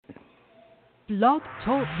Blog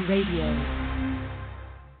Talk Radio.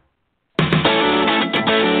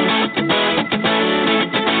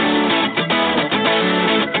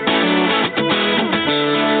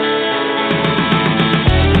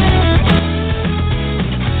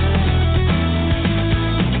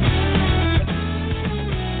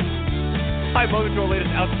 Hi, welcome to our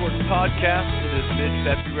latest Outsports podcast. It is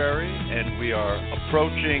mid-February, and we are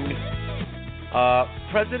approaching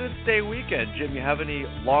President's Day weekend. Jim, you have any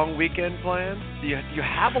long weekend plans? Do you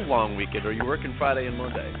have a long weekend, or are you working Friday and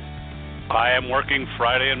Monday? I am working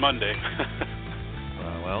Friday and Monday.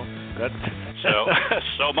 Well, that's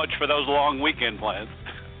so much for those long weekend plans.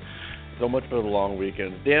 So much for the long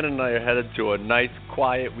weekends. Dan and I are headed to a nice,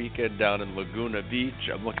 quiet weekend down in Laguna Beach.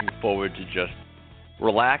 I'm looking forward to just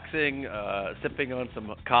relaxing, sipping on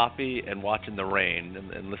some coffee, and watching the rain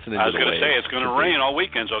and listening to the waves. I was going to say, it's going to rain all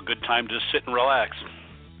weekend, so a good time to sit and relax.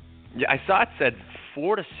 Yeah, I saw it said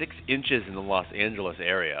 4 to 6 inches in the Los Angeles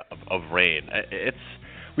area of rain.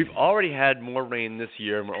 We've already had more rain this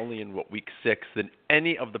year, and we're only in, week 6 than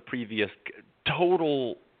any of the previous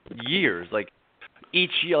total years. Like,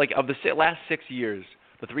 each year, like, of the last 6 years,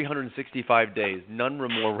 the 365 days, none were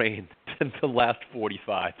more rain than the last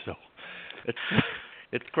 45, so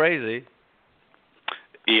it's crazy.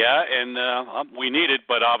 Yeah, and we need it,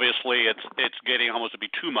 but obviously it's getting almost to be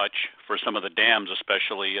too much for some of the dams,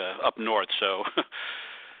 especially up north. So.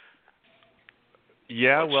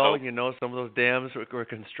 Yeah, well, some of those dams were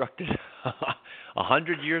constructed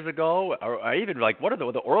 100 years ago, or even like what are the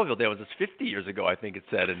Oroville Dam was 50 years ago, I think it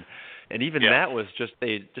said, and even that was just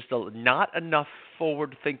not enough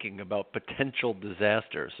forward thinking about potential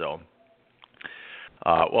disaster. So.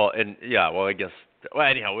 I guess. Well,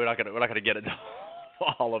 anyhow, we're not gonna get into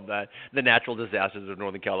all of that, the natural disasters of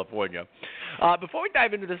Northern California. Before we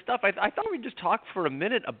dive into this stuff, I thought we'd just talk for a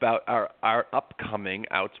minute about our upcoming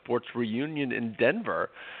Outsports reunion in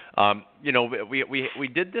Denver. We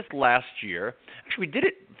did this last year. Actually, we did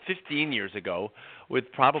it 15 years ago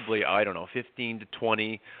with probably 15 to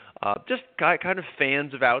 20. Just kind of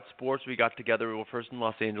fans of Outsports. We got together. We were first in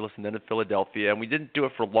Los Angeles and then in Philadelphia, and we didn't do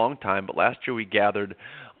it for a long time. But last year we gathered, it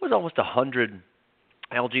was almost 100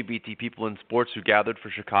 LGBT people in sports who gathered for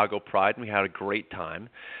Chicago Pride, and we had a great time.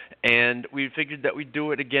 And we figured that we'd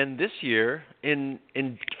do it again this year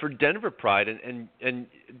for Denver Pride, and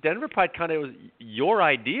Denver Pride kind of was your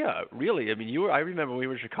idea, really. I mean, I remember when we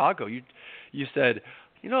were in Chicago, you said,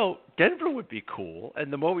 Denver would be cool.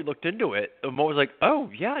 And the more we looked into it, the more it was like, oh,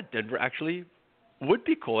 yeah, Denver actually would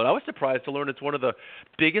be cool. And I was surprised to learn it's one of the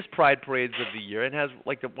biggest pride parades of the year and has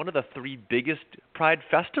one of the 3 biggest pride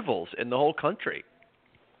festivals in the whole country.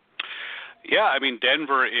 Yeah, I mean,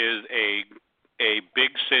 Denver is a big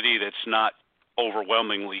city that's not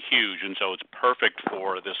overwhelmingly huge, and so it's perfect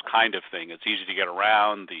for this kind of thing. It's easy to get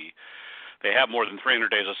around. They have more than 300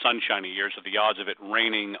 days of sunshine a year, so the odds of it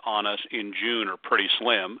raining on us in June are pretty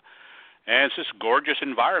slim. And it's this gorgeous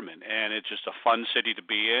environment, and it's just a fun city to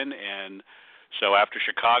be in. And so after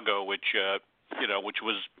Chicago, which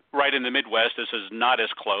was right in the Midwest, this is not as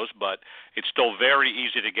close, but it's still very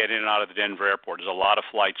easy to get in and out of the Denver airport. There's a lot of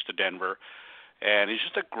flights to Denver, and it's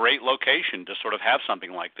just a great location to sort of have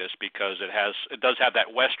something like this because it does have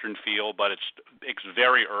that Western feel, but it's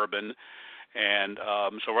very urban. And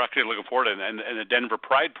so we're actually looking forward to it. And the Denver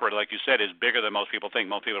Pride Parade, like you said, is bigger than most people think.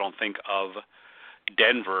 Most people don't think of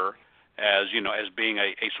Denver as being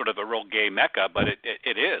a sort of a real gay mecca, but it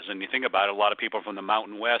is. And you think about it, a lot of people from the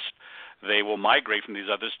Mountain West, they will migrate from these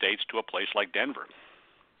other states to a place like Denver.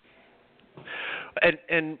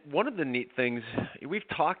 And one of the neat things, we've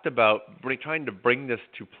talked about trying to bring this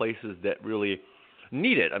to places that really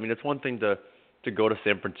need it. I mean, it's one thing to go to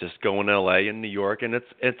San Francisco and LA and New York, and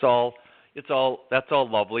that's all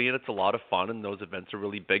lovely and it's a lot of fun and those events are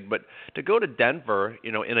really big. But to go to Denver,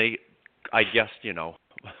 in a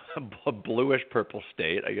bluish purple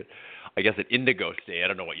state, I guess an indigo state. I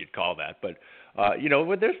don't know what you'd call that, but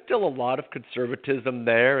where there's still a lot of conservatism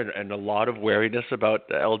there and a lot of wariness about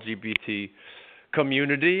the LGBT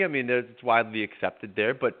community. I mean, it's widely accepted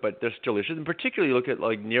there, but there's still issues. And particularly look at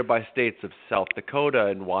like nearby states of South Dakota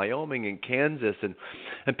and Wyoming and Kansas and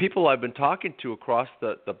people I've been talking to across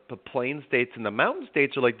the plain states and the mountain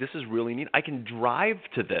states are like, this is really neat. I can drive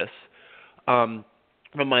to this from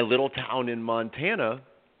my little town in Montana,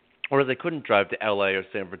 whereas I couldn't drive to LA or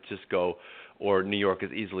San Francisco or New York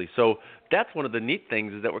as easily. So that's one of the neat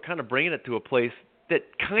things is that we're kind of bringing it to a place that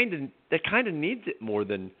kind of needs it more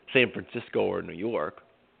than San Francisco or New York.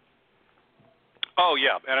 Oh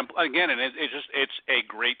yeah, and again, it's a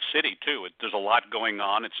great city too. There's a lot going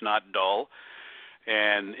on. It's not dull,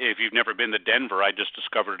 And if you've never been to Denver, I just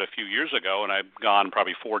discovered it a few years ago, and I've gone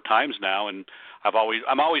probably 4 times now. And I'm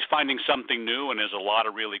always finding something new, and there's a lot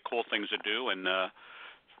of really cool things to do. And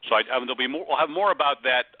so there'll be more. We'll have more about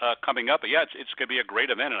that coming up. But yeah, it's going to be a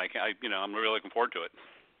great event, and I'm really looking forward to it.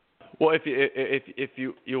 Well, if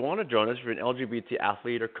you want to join us, if you're an LGBT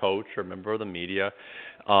athlete or coach or member of the media,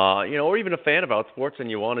 or even a fan of Outsports, and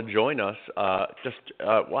you want to join us,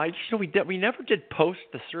 we never did post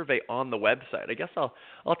the survey on the website. I guess I'll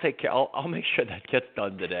take care. I'll make sure that gets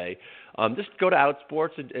done today. Just go to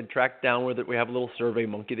Outsports and track down where we have a little survey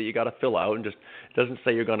monkey that you got to fill out, and just it doesn't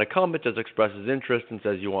say you're going to come. It just expresses interest and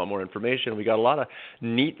says you want more information. We got a lot of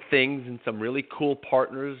neat things and some really cool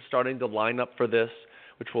partners starting to line up for this,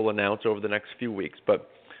 which we'll announce over the next few weeks. But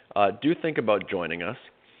do think about joining us.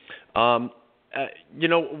 Some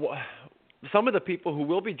of the people who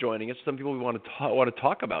will be joining us, some people we want to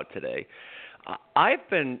talk about today. I've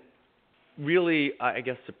been really,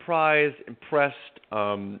 surprised, impressed,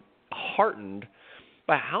 heartened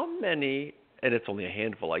by how many, and it's only a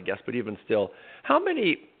handful, I guess, but even still, how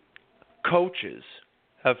many coaches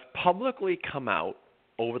have publicly come out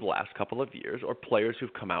over the last couple of years, or players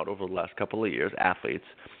who've come out over the last couple of years, athletes.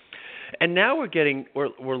 And now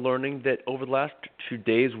we're learning that over the last 2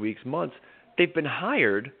 days, weeks, months, they've been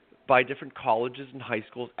hired by different colleges and high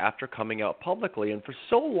schools after coming out publicly. And for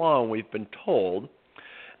so long we've been told,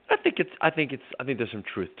 I think there's some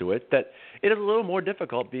truth to it, that it is a little more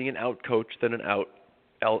difficult being an out coach than an out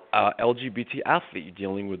LGBT athlete. You're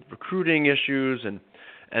dealing with recruiting issues and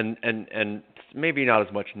maybe not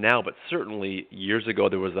as much now, but certainly years ago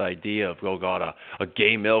there was the idea of, a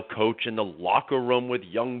gay male coach in the locker room with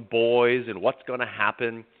young boys and what's going to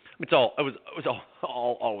happen. It was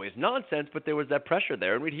all always nonsense, but there was that pressure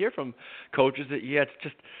there, and we'd hear from coaches that it's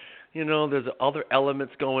just, there's other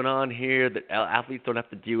elements going on here that athletes don't have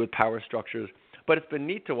to deal with power structures. But it's been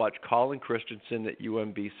neat to watch Colin Christensen at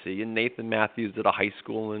UMBC and Nathan Matthews at a high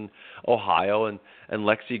school in Ohio and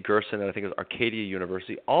Lexi Gerson at, I think it was Arcadia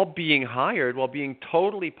University, all being hired while being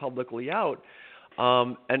totally publicly out.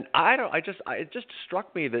 And it just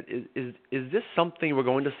struck me that is this something we're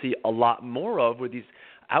going to see a lot more of, where these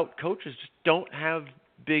out coaches just don't have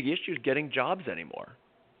big issues getting jobs anymore?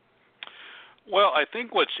 Well, I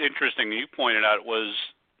think what's interesting, you pointed out, was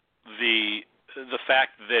the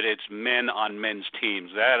fact that it's men on men's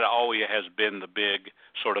teams. That always has been the big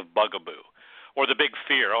sort of bugaboo, or the big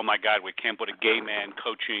fear. Oh my God, we can't put a gay man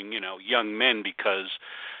coaching, young men, because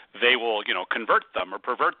they will, convert them or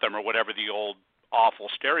pervert them, or whatever the old awful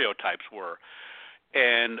stereotypes were.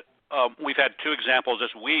 And we've had 2 examples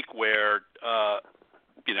this week where,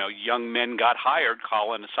 young men got hired.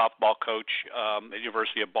 Colin, a softball coach at the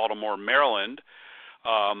University of Baltimore, Maryland,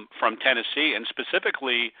 from Tennessee, and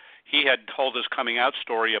specifically, he had told his coming out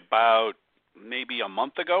story about maybe a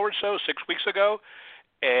month ago or so, 6 weeks ago,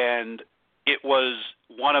 and it was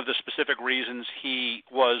one of the specific reasons he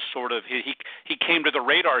was he came to the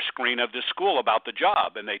radar screen of this school about the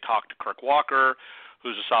job, and they talked to Kirk Walker,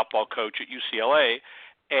 who's a softball coach at UCLA,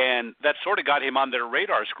 and that sort of got him on their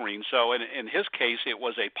radar screen. So in his case, it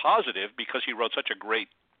was a positive because he wrote such a great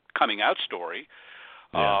coming out story.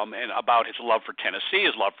 Yeah. And about his love for Tennessee,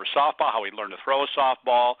 his love for softball, how he learned to throw a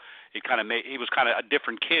softball. He was kind of a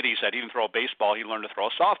different kid. He said he didn't throw a baseball, he learned to throw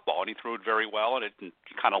a softball, and he threw it very well, and it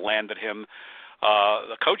kind of landed him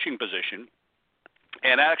the coaching position.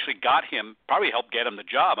 And that actually probably helped get him the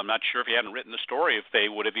job. I'm not sure if he hadn't written the story, if they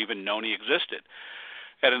would have even known he existed.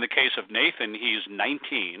 And in the case of Nathan, he's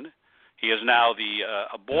 19. He is now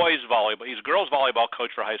a boys volleyball. He's a girls volleyball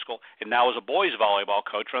coach for high school, and now is a boys volleyball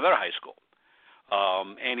coach for another high school.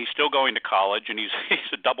 And he's still going to college, and he's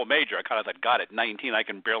a double major. I kind of thought, God, at 19 I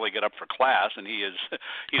can barely get up for class, and he's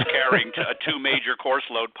carrying a 2 major course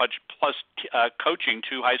load plus coaching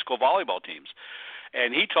 2 high school volleyball teams.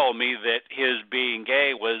 And he told me that his being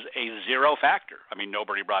gay was a 0 factor. I mean,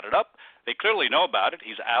 nobody brought it up. They clearly know about it.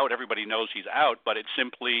 He's out. Everybody knows he's out, but it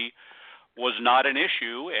simply was not an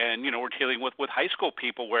issue. And, we're dealing with high school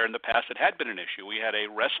people where in the past it had been an issue. We had a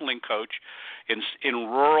wrestling coach in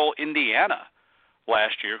rural Indiana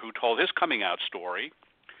last year who told his coming out story.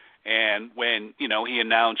 And when, he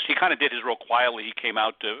announced, he kind of did his real quietly. He came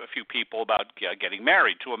out to a few people about getting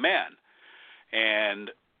married to a man.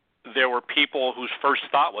 And there were people whose first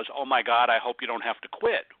thought was, oh, my God, I hope you don't have to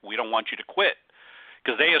quit. We don't want you to quit.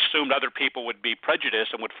 Because they assumed other people would be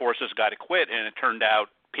prejudiced and would force this guy to quit. And it turned out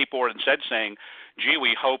people were instead saying, gee,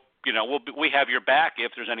 we hope, we have your back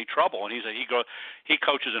if there's any trouble. And he said he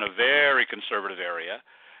coaches in a very conservative area.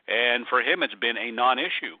 And for him, it's been a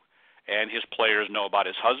non-issue. And his players know about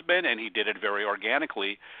his husband, and he did it very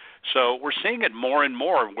organically. So we're seeing it more and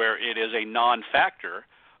more where it is a non-factor.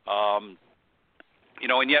 And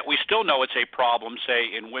yet we still know it's a problem, say,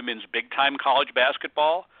 in women's big-time college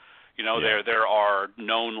basketball. There are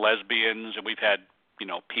known lesbians, and we've had,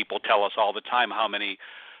 people tell us all the time how many,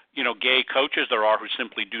 gay coaches there are who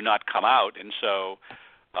simply do not come out. And so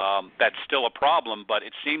that's still a problem, but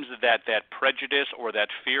it seems that prejudice or that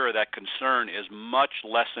fear or that concern is much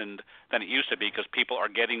lessened than it used to be because people are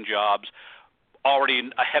getting jobs already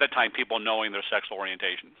ahead of time, people knowing their sexual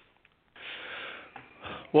orientation.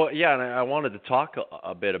 Well, yeah, and I wanted to talk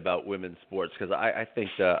a bit about women's sports because I think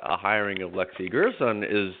the hiring of Lexi Gerson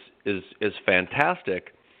is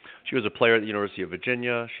fantastic. She was a player at the University of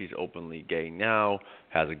Virginia. She's openly gay now,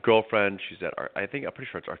 has a girlfriend. She's at, I'm pretty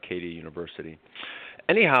sure it's Arcadia University.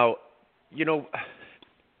 Anyhow,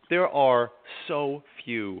 there are so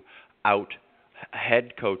few out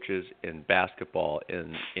head coaches in basketball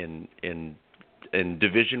in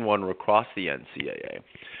Division I or across the NCAA.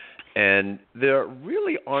 And there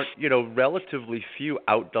really aren't, relatively few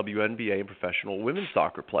out WNBA and professional women's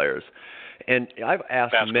soccer players. And I've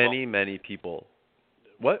asked basketball. many people.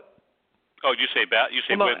 What? Oh, you say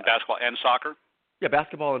women's basketball and soccer? Yeah,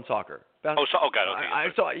 basketball and soccer. God,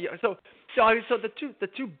 okay. So the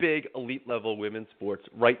two big elite level women's sports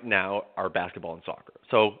right now are basketball and soccer.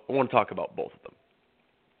 So I want to talk about both of them.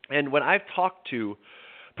 And when I've talked to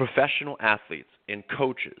professional athletes and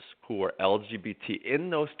coaches who are LGBT in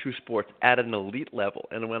those two sports at an elite level,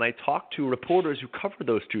 and when I talk to reporters who cover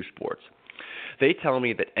those two sports, they tell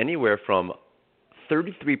me that anywhere from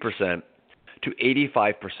 33% to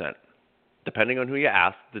 85%, depending on who you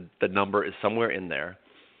ask, the number is somewhere in there,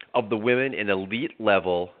 of the women in elite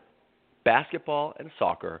level basketball and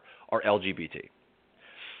soccer are LGBT.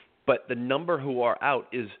 But the number who are out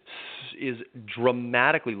is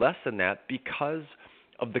dramatically less than that because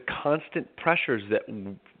of the constant pressures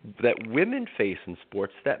that women face in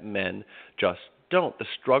sports that men just don't. The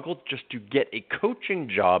struggle just to get a coaching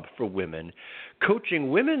job for women.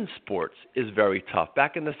 Coaching women's sports is very tough.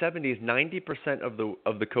 Back in the 70s, 90%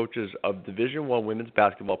 of the coaches of Division I women's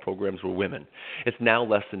basketball programs were women. It's now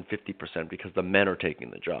less than 50% because the men are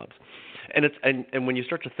taking the jobs. And when you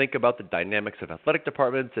start to think about the dynamics of athletic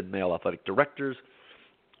departments and male athletic directors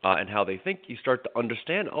and how they think, you start to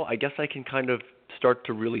understand, I guess I can kind of start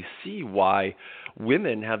to really see why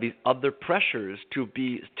women have these other pressures to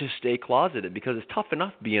stay closeted, because it's tough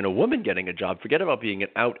enough being a woman getting a job. Forget about being an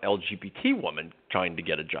out LGBT woman trying to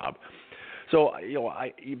get a job. So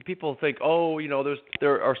people think,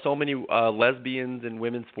 there are so many lesbians in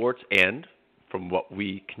women's sports, and from what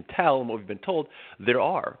we can tell and what we've been told, there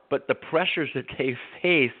are. But the pressures that they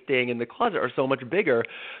face staying in the closet are so much bigger.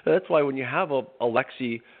 That's why when you have a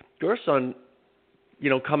Lexi Gerson,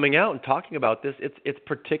 coming out and talking about this, it's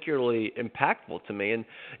particularly impactful to me. And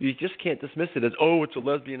you just can't dismiss it as, it's a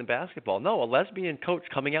lesbian in basketball. No, a lesbian coach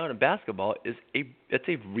coming out in basketball it's a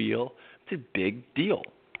big deal.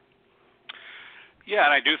 Yeah,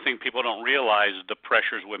 and I do think people don't realize the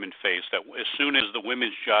pressures women face, that as soon as the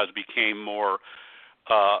women's jobs became more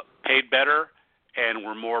paid better and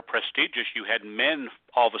were more prestigious, you had men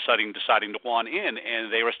all of a sudden deciding to want in,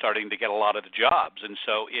 and they were starting to get a lot of the jobs. And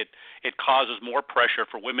so it causes more pressure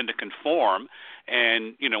for women to conform.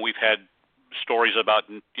 And, we've had stories about,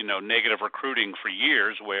 negative recruiting for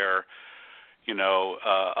years where,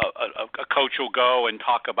 a coach will go and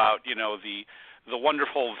talk about, the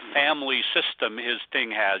wonderful family system his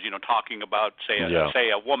thing has, talking about, say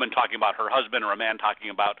a woman talking about her husband or a man talking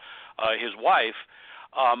about his wife,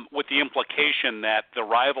 with the implication that the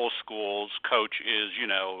rival school's coach is,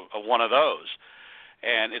 one of those.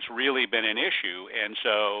 And it's really been an issue. And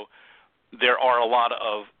so there are a lot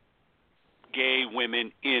of gay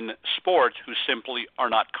women in sports who simply are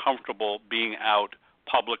not comfortable being out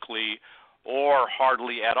publicly or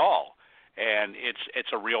hardly at all. And it's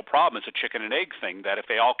a real problem. It's a chicken and egg thing, that if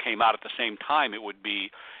they all came out at the same time, it would be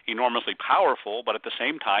enormously powerful. But at the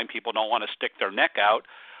same time, people don't want to stick their neck out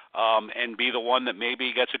and be the one that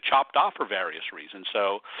maybe gets it chopped off for various reasons.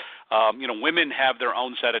 So, women have their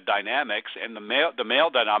own set of dynamics, and the male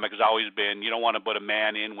dynamic has always been, you don't want to put a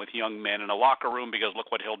man in with young men in a locker room because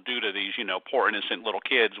look what he'll do to these, poor innocent little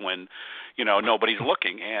kids when, nobody's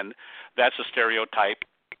looking. And that's a stereotype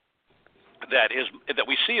that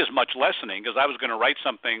we see as much lessening, because I was going to write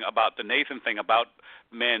something about the Nathan thing about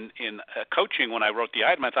men in coaching when I wrote the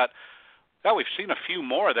item. I thought, we've seen a few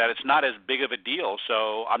more of that. It's not as big of a deal,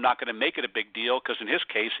 so I'm not going to make it a big deal, because in his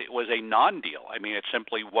case it was a non-deal. I mean, it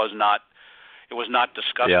simply was not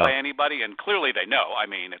discussed by anybody, and clearly they know. I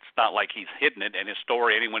mean, it's not like he's hidden it, and his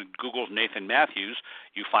story, anyone Googles Nathan Matthews,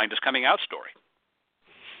 you find his coming out story.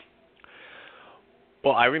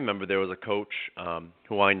 Well, I remember there was a coach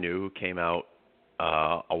who I knew who came out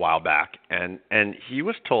a while back, and he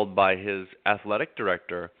was told by his athletic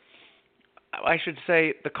director, I should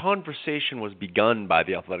say the conversation was begun by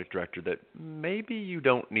the athletic director that maybe you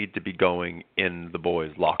don't need to be going in the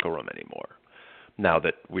boys' locker room anymore, now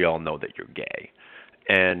that we all know that you're gay.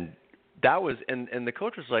 And that was, and the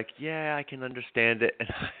coach was like, yeah, I can understand it. And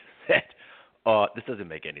I said, this doesn't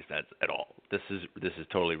make any sense at all. This is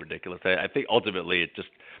totally ridiculous. I think ultimately it just,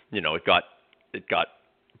 it got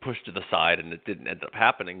pushed to the side and it didn't end up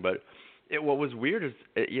happening. But what was weird is,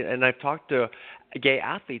 and I've talked to gay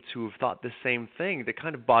athletes who have thought the same thing. They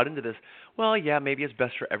kind of bought into this. Well, yeah, maybe it's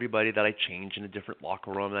best for everybody that I change in a different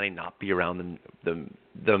locker room and I not be around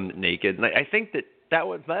them naked. And I think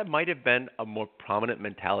that might have been a more prominent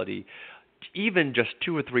mentality, even just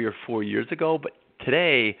 2 or 3 or 4 years ago. But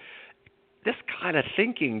today, this kind of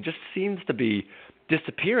thinking just seems to be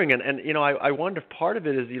disappearing. And I wonder if part of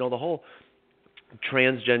it is, the whole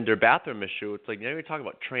transgender bathroom issue. It's like, we talk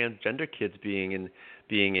about transgender kids being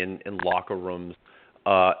in locker rooms.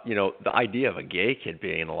 The idea of a gay kid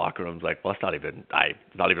being in a locker room is like, well, it's not even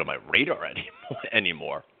on my radar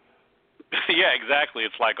anymore. Yeah, exactly.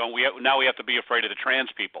 It's like, now we have to be afraid of the trans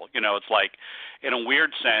people. It's like, in a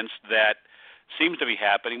weird sense, that seems to be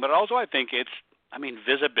happening. But also, I think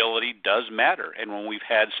visibility does matter. And when we've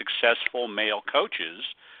had successful male coaches,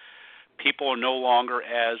 people are no longer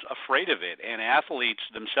as afraid of it. And athletes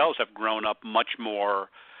themselves have grown up much more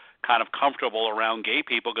kind of comfortable around gay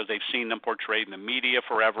people because they've seen them portrayed in the media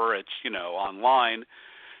forever. It's, online.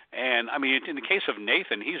 And, in the case of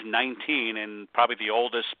Nathan, he's 19, and probably the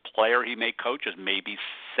oldest player he may coach is maybe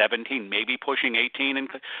 17, maybe pushing 18. And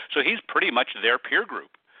so he's pretty much their peer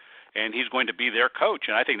group, and he's going to be their coach.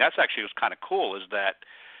 And I think that's actually what's kind of cool is that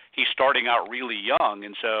he's starting out really young,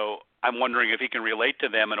 and so I'm wondering if he can relate to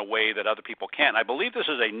them in a way that other people can't. I believe this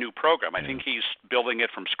is a new program. I think he's building it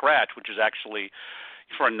from scratch, which is actually,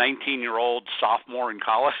 for a 19-year-old sophomore in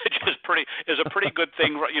college, is a pretty good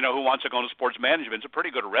thing. Who wants to go into sports management? It's a pretty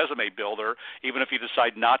good resume builder, even if you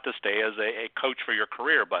decide not to stay as a coach for your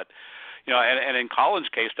career. But and in Colin's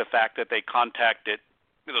case, the fact that they contacted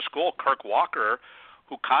the school, Kirk Walker,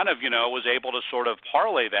 who kind of, was able to sort of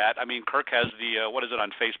parlay that. Kirk has the, what is it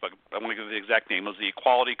on Facebook? I'm going to give the exact name. It was the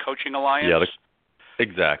Equality Coaching Alliance. Yeah,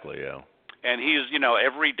 exactly, yeah. And he's,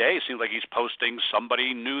 every day it seems like he's posting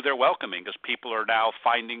somebody new they're welcoming because people are now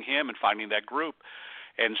finding him and finding that group.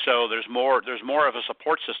 And so there's more of a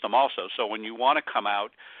support system also. So when you want to come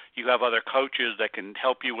out, you have other coaches that can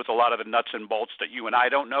help you with a lot of the nuts and bolts that you and I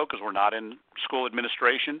don't know because we're not in school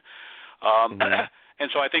administration. And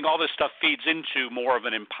so I think all this stuff feeds into more of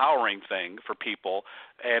an empowering thing for people,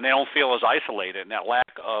 and they don't feel as isolated. And that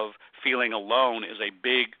lack of feeling alone is a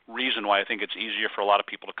big reason why I think it's easier for a lot of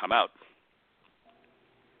people to come out.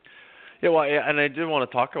 Yeah, well, and I did want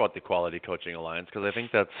to talk about the Equality Coaching Alliance because I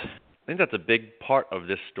think that's a big part of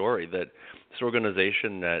this story, that this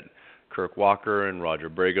organization that Kirk Walker and Roger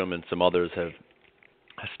Brigham and some others have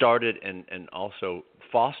started and also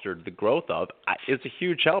fostered the growth of is a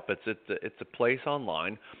huge help. It's a place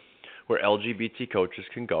online where LGBT coaches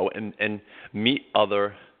can go and meet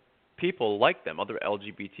other people like them, other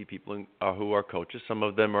LGBT people who are coaches. Some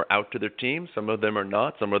of them are out to their team, some of them are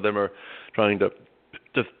not, some of them are trying to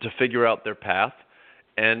figure out their path.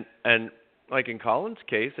 And like in Colin's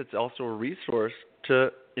case, it's also a resource to,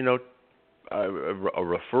 a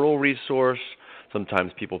referral resource.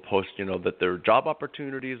 Sometimes people post, that there are job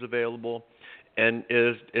opportunities available. And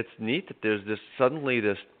it's neat that there's suddenly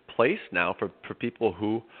this place now for people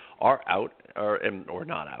who are out or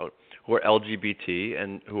not out, who are LGBT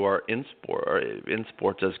and who are in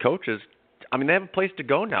sports as coaches. They have a place to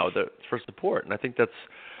go now for support, and I think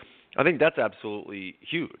that's absolutely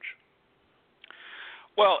huge.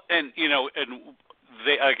 Well, and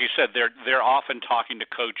they, like you said, they're often talking to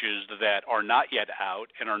coaches that are not yet out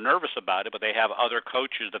and are nervous about it, but they have other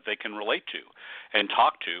coaches that they can relate to and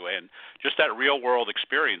talk to, and just that real world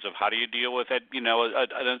experience of how do you deal with it,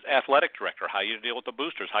 an athletic director, how you deal with the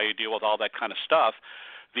boosters, how you deal with all that kind of stuff.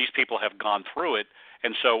 These people have gone through it,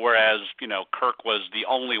 and so whereas Kirk was the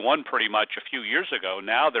only one pretty much a few years ago,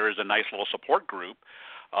 now there is a nice little support group.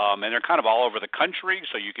 And they're kind of all over the country,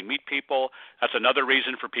 so you can meet people. That's another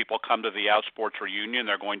reason for people to come to the Outsports reunion.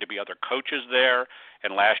 There are going to be other coaches there,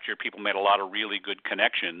 and last year people made a lot of really good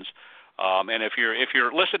connections. And if you're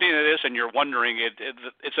listening to this and you're wondering,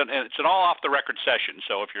 it's an all off the record session.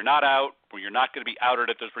 So if you're not out, or you're not going to be outed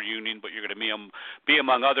at this reunion, but you're going to be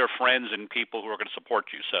among other friends and people who are going to support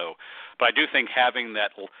you. But I do think having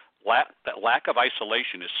that lack of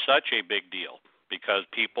isolation is such a big deal. because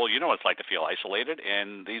people, you know what it's like to feel isolated,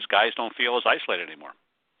 and these guys don't feel as isolated anymore.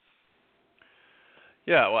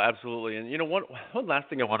 Yeah, well, absolutely. And one last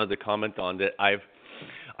thing I wanted to comment on that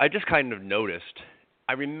I just kind of noticed.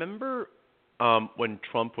 I remember when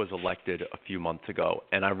Trump was elected a few months ago,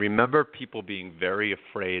 and I remember people being very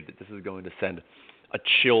afraid that this is going to send a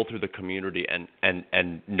chill through the community,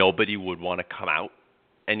 and nobody would want to come out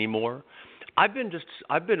anymore. I've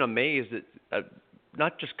been amazed at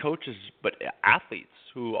not just coaches but athletes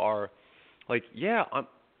who are like, yeah,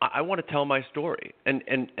 I want to tell my story, and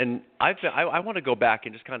I want to go back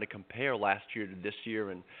and just kind of compare last year to this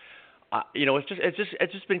year, and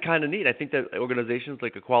it's just been kind of neat. I think that organizations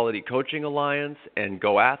like Equality Coaching Alliance and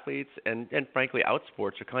Go Athletes and frankly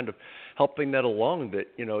Outsports are kind of helping that along. That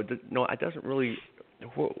it doesn't really,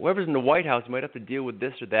 whoever's in the White House might have to deal with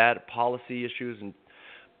this or that policy issues, and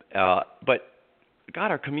but God,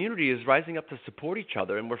 our community is rising up to support each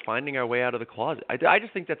other, and we're finding our way out of the closet. I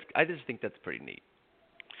just think that's pretty neat.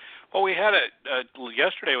 Well, we had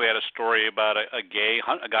yesterday we had a story about a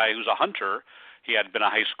guy who's a hunter. He had been a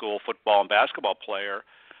high school football and basketball player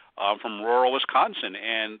from rural Wisconsin,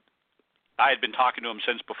 and I had been talking to him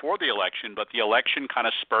since before the election, but the election kind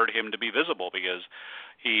of spurred him to be visible because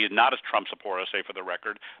he is not a Trump supporter, say for the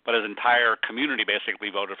record, but his entire community basically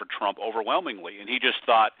voted for Trump overwhelmingly, and he just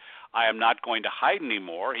thought, I am not going to hide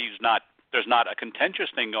anymore. There's not a contentious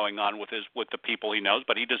thing going on with the people he knows,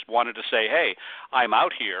 but he just wanted to say, hey, I'm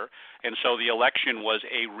out here. And so the election was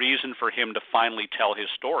a reason for him to finally tell his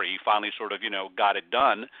story. He finally sort of, got it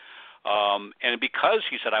done. And because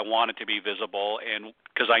he said, I wanted to be visible, and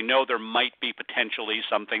because I know there might be potentially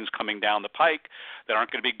some things coming down the pike that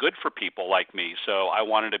aren't going to be good for people like me. So I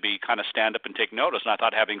wanted to be kind of stand up and take notice. And I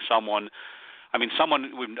thought having I think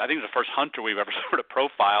it's the first hunter we've ever sort of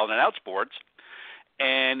profiled in Outsports.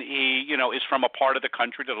 And he, is from a part of the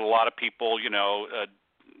country that a lot of people,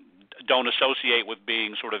 don't associate with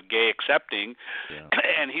being sort of gay accepting. Yeah.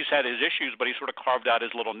 And he's had his issues, but he sort of carved out his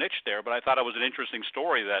little niche there. But I thought it was an interesting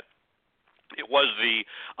story that it was the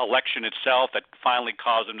election itself that finally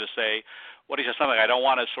caused him to say, what he said, something like, I don't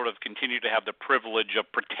want to sort of continue to have the privilege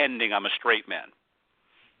of pretending I'm a straight man.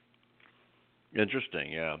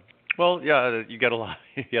 Interesting, yeah. Well, yeah, you get a lot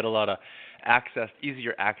of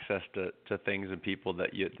easier access to things and people that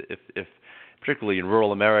if particularly in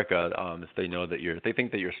rural America, if they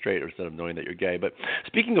think that you're straight instead of knowing that you're gay. But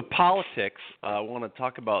speaking of politics, I want to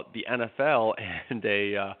talk about the NFL and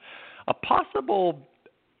a possible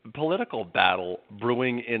political battle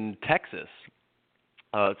brewing in Texas.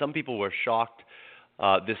 Some people were shocked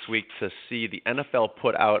this week to see the NFL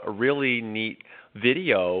put out a really neat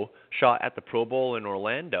video shot at the Pro Bowl in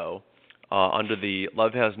Orlando under the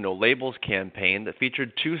Love Has No Labels campaign that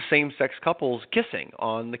featured two same-sex couples kissing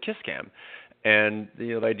on the Kiss Cam. And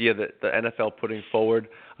the idea that the NFL putting forward,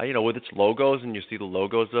 with its logos, and you see the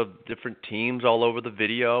logos of different teams all over the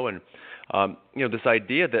video, and this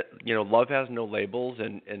idea that love has no labels,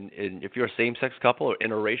 and if you're a same-sex couple or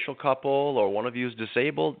interracial couple or one of you is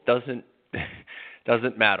disabled, doesn't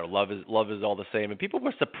matter. Love is all the same, and people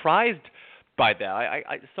were surprised by that.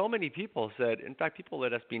 I so many people said, in fact, people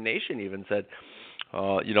at SB Nation even said,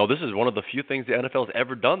 this is one of the few things the NFL has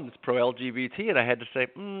ever done that's pro-LGBT, and I had to say,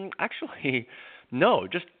 actually, no.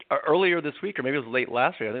 Just earlier this week, or maybe it was late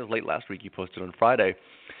last week. I think it was late last week. You posted on Friday.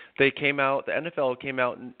 The NFL came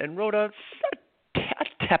out and wrote a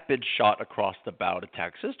tepid shot across the bow to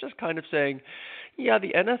Texas, just kind of saying, yeah,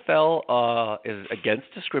 the NFL is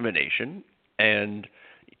against discrimination, and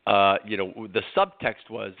the subtext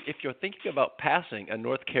was, if you're thinking about passing a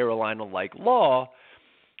North Carolina-like law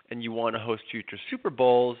and you want to host future Super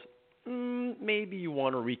Bowls, maybe you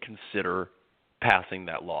want to reconsider passing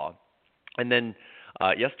that law. And then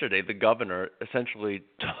yesterday, the governor essentially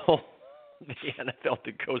told the NFL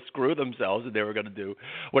to go screw themselves, and they were going to do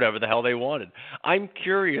whatever the hell they wanted. I'm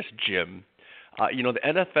curious, Jim. The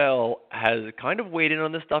NFL has kind of weighed in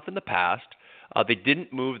on this stuff in the past. They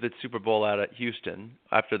didn't move the Super Bowl out of Houston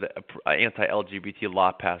after the anti-LGBT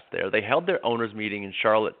law passed there. They held their owners' meeting in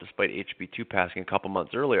Charlotte despite HB2 passing a couple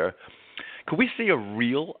months earlier. Could we see a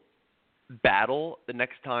real battle the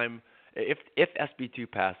next time, if SB2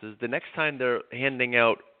 passes, the next time they're handing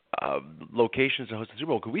out locations to host the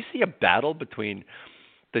Super Bowl? Could we see a battle between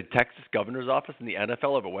the Texas governor's office and the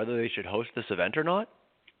NFL over whether they should host this event or not?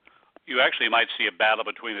 You actually might see a battle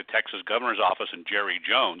between the Texas governor's office and Jerry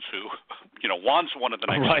Jones, who, wants one of the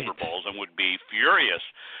next Super Bowls and would be furious.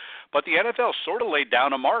 But the NFL sort of laid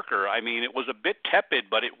down a marker. I mean, it was a bit tepid,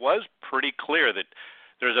 but it was pretty clear that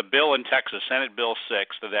there's a bill in Texas, Senate Bill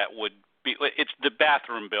 6, that would it's the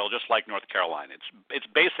bathroom bill, just like North Carolina. It's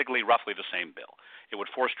basically roughly the same bill. It would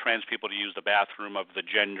force trans people to use the bathroom of the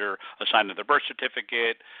gender assigned to their birth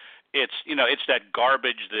certificate. It's that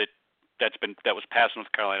garbage that was passed in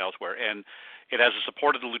North Carolina elsewhere, and it has the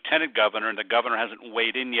support of the lieutenant governor, and the governor hasn't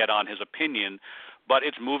weighed in yet on his opinion. But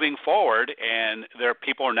it's moving forward, and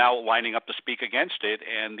people are now lining up to speak against it.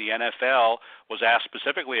 And the NFL was asked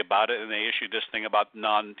specifically about it, and they issued this thing about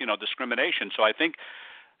discrimination. So I think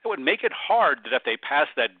it would make it hard that if they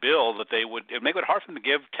passed that bill, it would make it hard for them to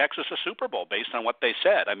give Texas a Super Bowl based on what they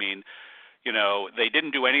said. I mean, they didn't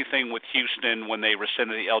do anything with Houston when they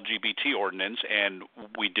rescinded the LGBT ordinance, and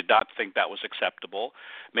we did not think that was acceptable.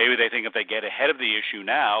 Maybe they think if they get ahead of the issue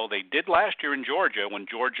now, they did last year in Georgia when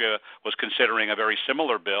Georgia was considering a very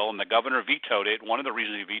similar bill, and the governor vetoed it. One of the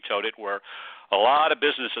reasons he vetoed it were a lot of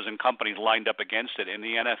businesses and companies lined up against it, and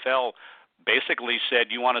the NFL basically said,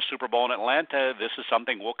 you want a Super Bowl in Atlanta, this is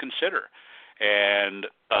something we'll consider. And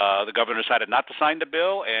the governor decided not to sign the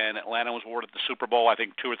bill, and Atlanta was awarded the Super Bowl, I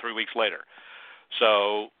think, 2 or 3 weeks later.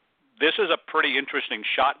 So this is a pretty interesting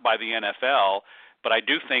shot by the NFL, but I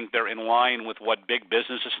do think they're in line with what big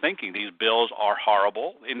business is thinking. These bills are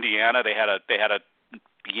horrible. Indiana, they had a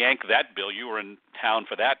yank that bill. You were in town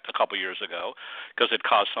for that a couple years ago because it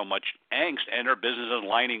caused so much angst, and their business is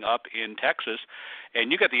lining up in Texas.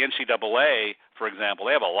 And you got the NCAA, for example.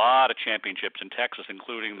 They have a lot of championships in Texas,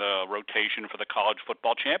 including the rotation for the college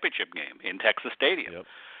football championship game in Texas Stadium. Yep.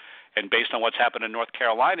 And based on what's happened in North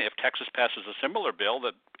Carolina, if Texas passes a similar bill,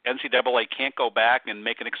 the NCAA can't go back and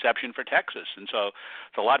make an exception for Texas. And so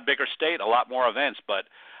it's a lot bigger state, a lot more events. But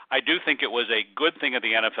I do think it was a good thing of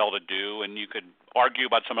the NFL to do, and you could argue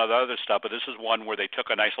about some of the other stuff, but this is one where they took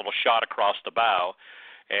a nice little shot across the bow,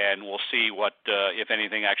 and we'll see what, if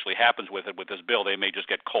anything, actually happens with it with this bill. They may just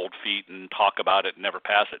get cold feet and talk about it and never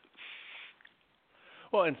pass it.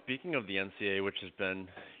 Well, and speaking of the NCAA, which has been,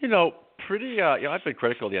 pretty, I've been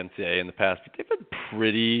critical of the NCAA in the past, but they've been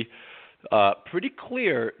pretty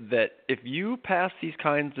clear that if you pass these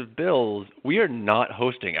kinds of bills, we are not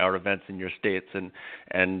hosting our events in your states, and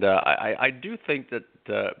I do think that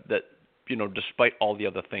despite all the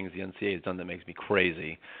other things the NCAA has done that makes me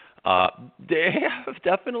crazy, they have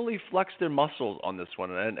definitely flexed their muscles on this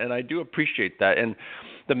one, and I do appreciate that. And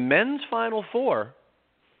the men's Final Four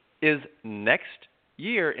is next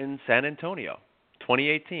year in San Antonio,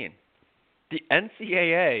 2018. The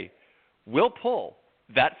NCAA will pull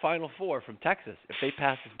that Final Four from Texas if they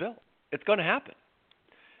pass this bill. It's going to happen.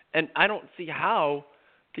 And I don't see how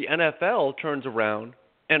the NFL turns around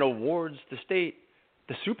and awards the state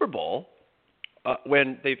the Super Bowl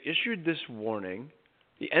when they've issued this warning.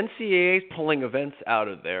 The NCAA is pulling events out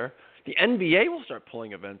of there. The NBA will start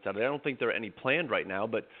pulling events out of there. I don't think there are any planned right now,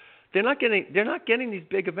 but they're not getting these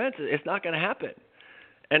big events. It's not going to happen.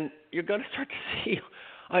 And you're going to start to see.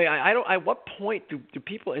 I don't. At what point do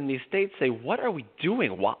people in these states say, "What are we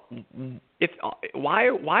doing? Why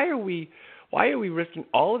are we risking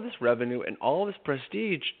all of this revenue and all of this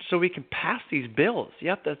prestige so we can pass these bills?" You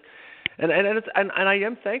have to, and I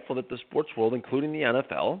am thankful that the sports world, including the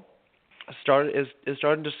NFL, is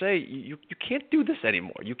starting to say you can't do this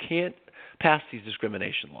anymore. You can't pass these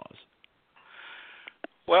discrimination laws.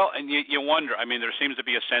 Well, and you wonder. I mean, there seems to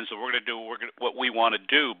be a sense that we're going to do what we want to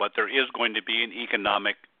do, but there is going to be an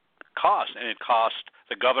economic cost, and it cost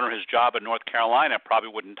the governor his job in North Carolina. Probably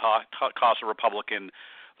wouldn't cost a Republican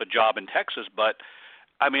the job in Texas. But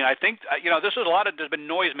I mean, I think there's been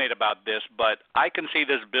noise made about this, but I can see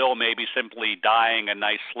this bill maybe simply dying a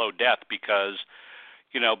nice slow death because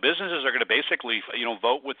businesses are going to basically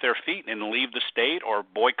vote with their feet and leave the state or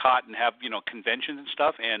boycott and have conventions and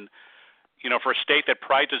stuff. And for a state that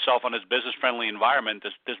prides itself on its business-friendly environment,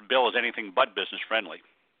 this bill is anything but business-friendly.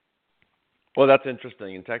 Well, that's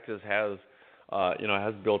interesting. And Texas has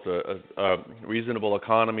built a reasonable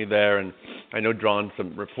economy there, and I know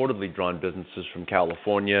reportedly drawn businesses from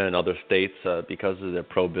California and other states because of their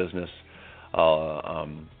pro-business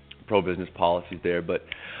policies there. But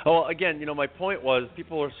again, my point was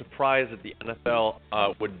people are surprised that the NFL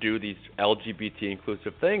would do these LGBT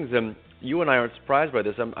inclusive things, and you and I aren't surprised by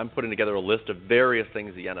this. I'm putting together a list of various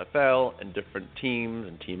things the NFL and different teams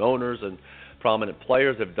and team owners and prominent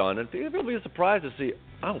players have done, and people will be surprised to see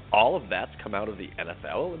all of that's come out of the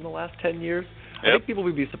NFL in the last 10 years. Yep. I think people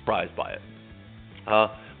will be surprised by it.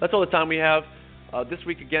 That's all the time we have this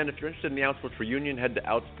week. Again, if you're interested in the Outsports reunion, head to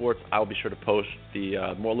Outsports. I'll be sure to post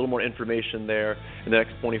a little more information there in the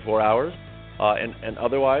next 24 hours. And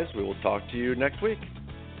otherwise, we will talk to you next week.